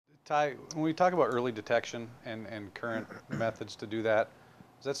Ty, when we talk about early detection and current methods to do that,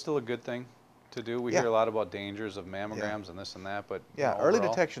 is that still a good thing to do? We Yeah, hear a lot about dangers of yeah, mammograms and this and that, but yeah. Early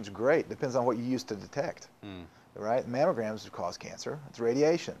overall, detection's great. Depends on what you use to detect, hmm. right? Mammograms cause cancer. It's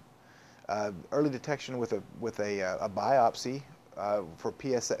radiation. Early detection with a biopsy for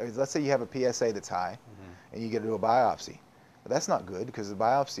PSA. Let's say you have a PSA that's high, Hmm. and you get to do a biopsy. But that's not good because the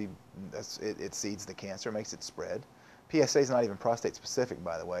biopsy it seeds the cancer, makes it spread. PSA is not even prostate specific,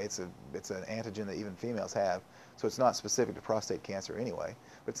 by the way. It's an antigen that even females have, so it's not specific to prostate cancer anyway.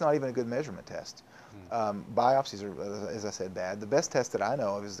 But it's not even a good measurement test. Biopsies are, as I said, bad. The best test that I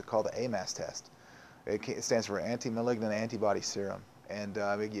know of is called the AMAS test. It stands for anti-malignant antibody serum. And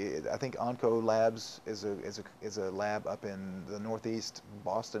I think Onco Labs is a lab up in the northeast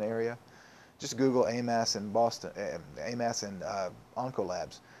Boston area. Just Google AMAS in Boston, AMAS and Onco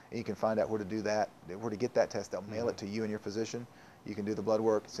Labs, and you can find out where to do that, where to get that test. They'll mail it to you and your physician. You can do the blood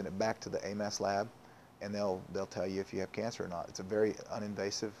work, send it back to the AMAS lab, and they'll tell you if you have cancer or not. It's a very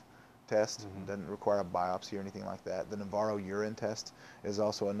uninvasive test. It doesn't require a biopsy or anything like that. The Navarro urine test is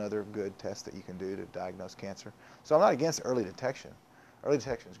also another good test that you can do to diagnose cancer. So I'm not against early detection. Early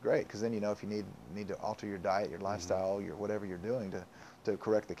detection is great because then you know if you need to alter your diet, your lifestyle, your whatever you're doing to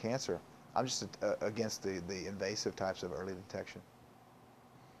correct the cancer. I'm just against the invasive types of early detection.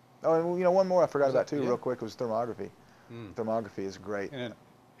 Oh, and one more I forgot Was that, about too, yeah. real quick, was thermography. Mm. Thermography is great. And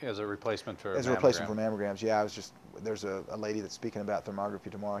it, as a replacement for a As a replacement for mammogram. mammograms, yeah. There's a lady that's speaking about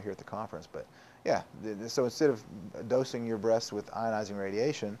thermography tomorrow here at the conference. But yeah, so instead of dosing your breast with ionizing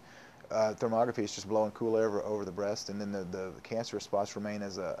radiation, thermography is just blowing cool air over the breast, and then the cancerous spots remain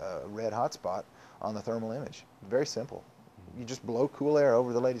as a red hot spot on the thermal image. Very simple. You just blow cool air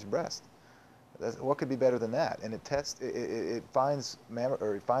over the lady's breast. What could be better than that? And it finds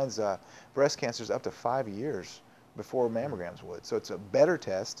breast cancers up to 5 years before mammograms would. So it's a better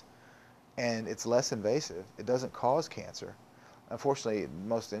test, and it's less invasive. It doesn't cause cancer. Unfortunately,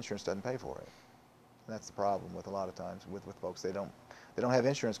 most insurance doesn't pay for it. And that's the problem with a lot of times with folks. They don't have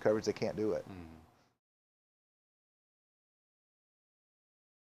insurance coverage. They can't do it. Mm.